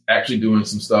 He's actually doing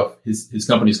some stuff. His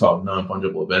company's called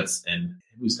Non-Fungible Events, and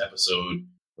it was episode,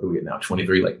 what are we at now?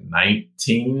 23, like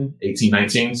 18,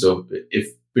 19. So if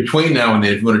between now and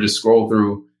then, if you want to just scroll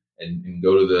through and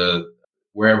go to the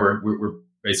wherever, we're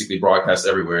basically broadcast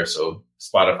everywhere. So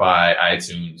Spotify,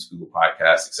 iTunes, Google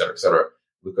Podcasts, et cetera,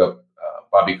 look up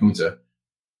Bobby Kunta,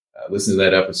 listen to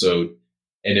that episode.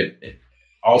 And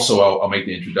also, I'll make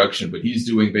the introduction, but he's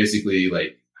doing basically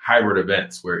like hybrid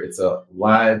events where it's a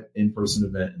live in-person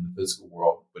event in the physical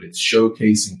world, but it's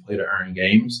showcasing play-to-earn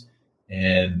games.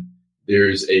 And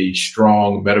there's a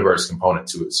strong metaverse component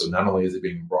to it. So not only is it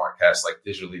being broadcast like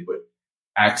digitally, but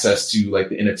access to like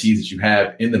the NFTs that you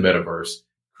have in the metaverse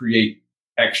create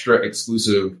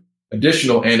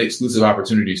additional and exclusive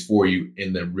opportunities for you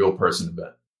in the real person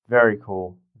event. Very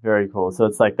cool. Very cool. So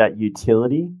it's like that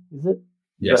utility, is it?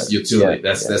 Yes, utility.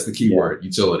 Yeah, that's the key word,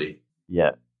 utility.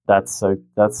 Yeah, that's so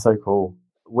cool.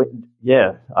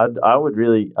 I'd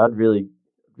really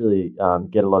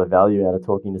get a lot of value out of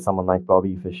talking to someone like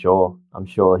Bobby for sure. I'm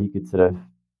sure he could sort of,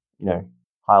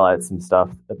 highlight some stuff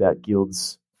about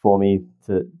guilds for me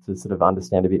to sort of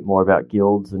understand a bit more about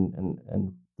guilds and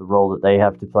the role that they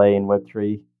have to play in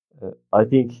Web3. I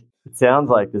think it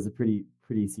sounds like there's a pretty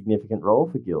significant role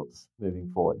for guilds moving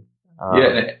forward.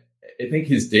 And I think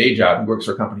his day job, he works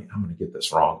for a company, I'm going to get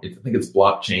this wrong. I think it's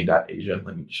blockchain.asia.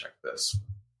 Let me check this.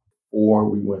 Or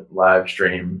we went live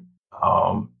stream,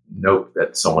 note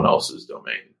that someone else's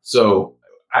domain. So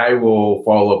I will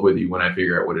follow up with you when I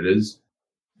figure out what it is,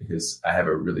 because I have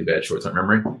a really bad short-term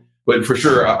memory. But for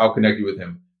sure, I'll connect you with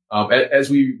him. As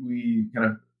we kind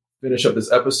of finish up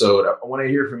this episode, I want to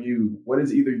hear from you. What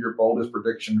is either your boldest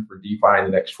prediction for DeFi in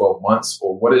the next 12 months,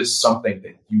 or what is something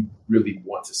that you really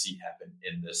want to see happen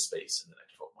in this space in the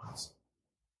next 12 months?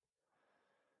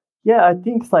 Yeah, I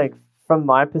think like from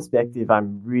my perspective,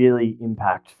 I'm really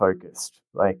impact focused.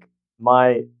 Like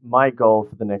my goal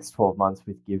for the next 12 months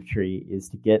with GiveTree is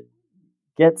to get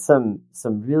some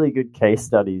really good case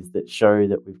studies that show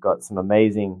that we've got some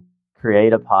amazing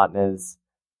creator partners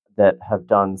that have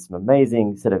done some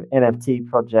amazing sort of NFT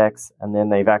projects, and then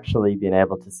they've actually been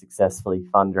able to successfully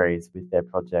fundraise with their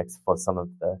projects for some of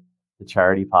the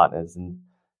charity partners. And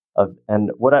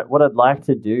what I'd like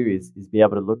to do is be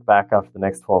able to look back after the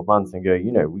next 12 months and go,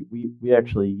 we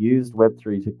actually used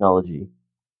Web3 technology,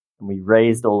 and we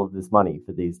raised all of this money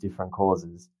for these different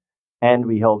causes, and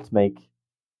we helped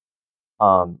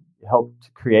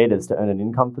creators to earn an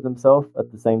income for themselves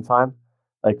at the same time.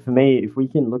 Like for me, if we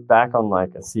can look back on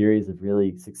like a series of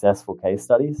really successful case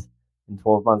studies, in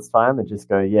 12 months' time and just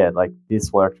go, yeah, like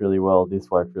this worked really well, this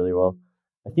worked really well.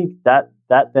 I think that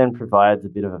then provides a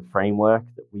bit of a framework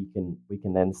that we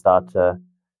can then start to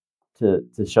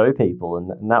show people,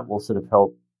 and that will sort of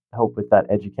help with that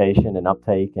education and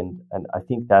uptake, and I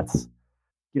think that's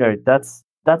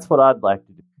what I'd like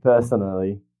to do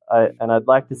personally. I'd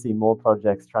like to see more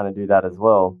projects trying to do that as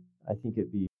well. I think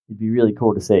it'd be really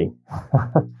cool to see.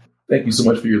 Thank you so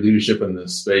much for your leadership in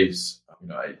this space.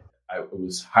 I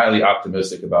was highly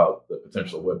optimistic about the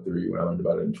potential of Web3 when I learned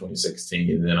about it in 2016.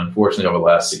 And then unfortunately, over the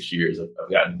last 6 years,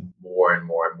 I've gotten more and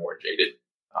more and more jaded.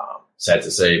 Sad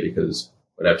to say, because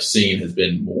what I've seen has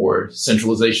been more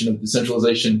centralization of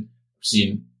decentralization. I've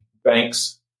seen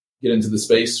banks get into the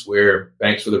space where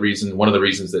banks were one of the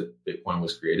reasons that Bitcoin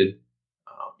was created.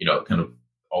 Kind of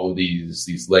all of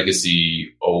these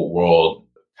legacy old world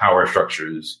power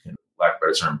structures can, lack of a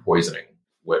better term, poisoning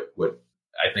what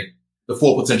I think the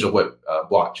full potential of what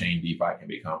blockchain DeFi can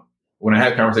become. When I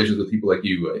have conversations with people like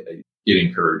you, I get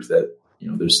encouraged that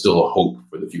there's still a hope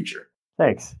for the future.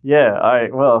 Thanks. Yeah,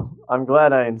 I'm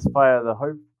glad I inspire the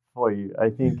hope for you. I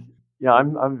think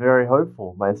I'm very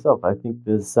hopeful myself. I think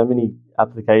there's so many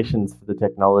applications for the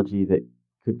technology that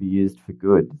could be used for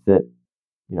good that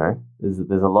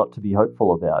there's a lot to be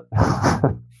hopeful about.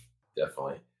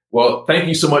 Definitely. Well, thank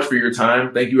you so much for your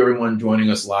time. Thank you, everyone, joining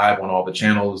us live on all the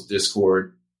channels: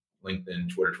 Discord, LinkedIn,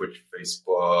 Twitter, Twitch,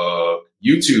 Facebook,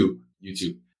 YouTube.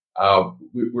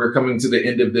 We're coming to the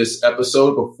end of this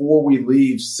episode. Before we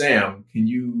leave, Sam, can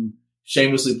you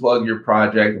shamelessly plug your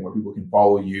project and where people can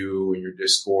follow you and your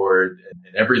Discord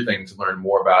and everything to learn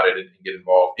more about it and get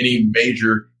involved? Any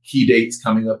major key dates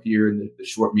coming up here in the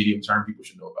short, medium term people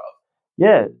should know about?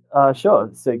 Yeah,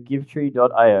 sure. So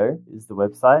givetree.io is the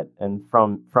website, and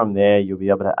from there you'll be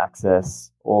able to access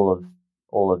all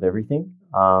of everything.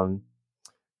 And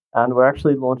we're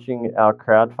actually launching our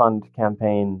crowdfund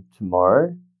campaign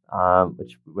tomorrow,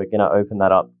 which we're going to open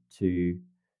that up to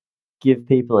give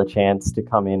people a chance to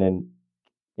come in and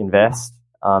invest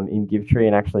in Givetree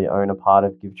and actually own a part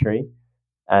of Givetree.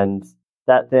 And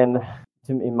that then,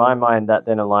 in my mind, that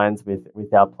then aligns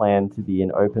with our plan to be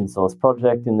an open source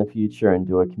project in the future and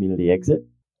do a community exit.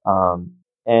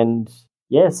 And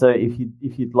yeah, so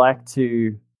if you'd like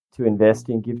to invest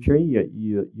in Givetree,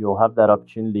 you'll have that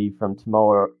opportunity from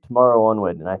tomorrow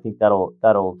onward, and I think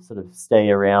that'll sort of stay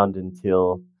around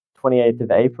until 28th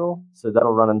of April. So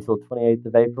that'll run until 28th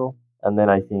of April, and then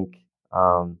I think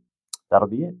that'll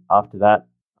be it. After that,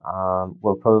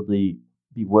 we'll probably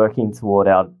be working toward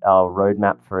our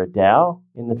roadmap for a DAO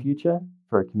in the future,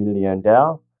 for a community-owned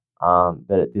DAO.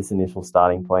 But at this initial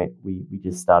starting point, we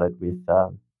just started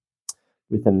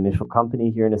with an initial company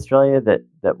here in Australia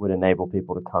that would enable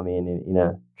people to come in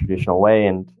a traditional way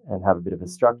and have a bit of a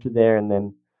structure there. And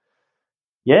then,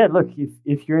 yeah, look,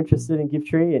 if you're interested in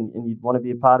Givetree and you'd want to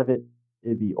be a part of it,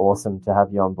 it'd be awesome to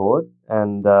have you on board,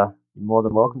 and you're more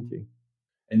than welcome to.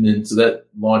 And then, so that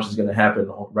launch is going to happen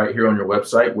right here on your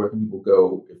website. Where can people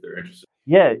go if they're interested?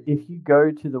 Yeah, if you go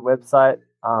to the website,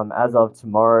 as of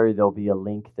tomorrow, there'll be a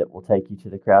link that will take you to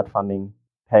the crowdfunding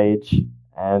page,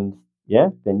 and yeah,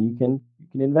 then you can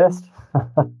invest.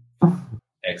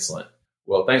 Excellent.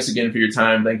 Well, thanks again for your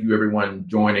time. Thank you, everyone,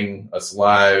 joining us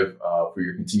live, for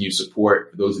your continued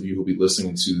support. For those of you who will be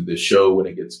listening to the show when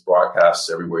it gets broadcast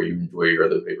everywhere you enjoy your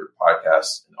other favorite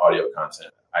podcasts and audio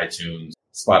content, iTunes,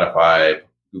 Spotify,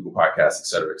 Google Podcasts, et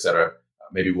cetera, et cetera.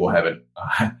 Maybe we'll have an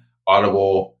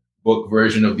Audible book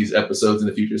version of these episodes in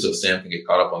the future so Sam can get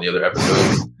caught up on the other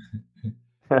episodes.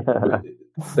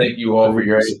 Thank you all for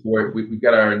your support. We've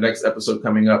got our next episode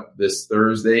coming up this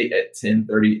Thursday at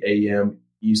 10:30 a.m.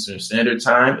 Eastern Standard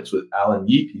Time. It's with Alan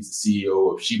Yeep. He's the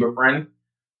CEO of Shiba Friend.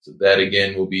 So that,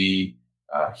 again, will be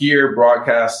here,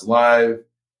 broadcast live,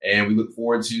 and we look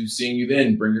forward to seeing you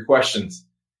then. Bring your questions.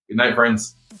 Good night,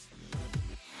 friends.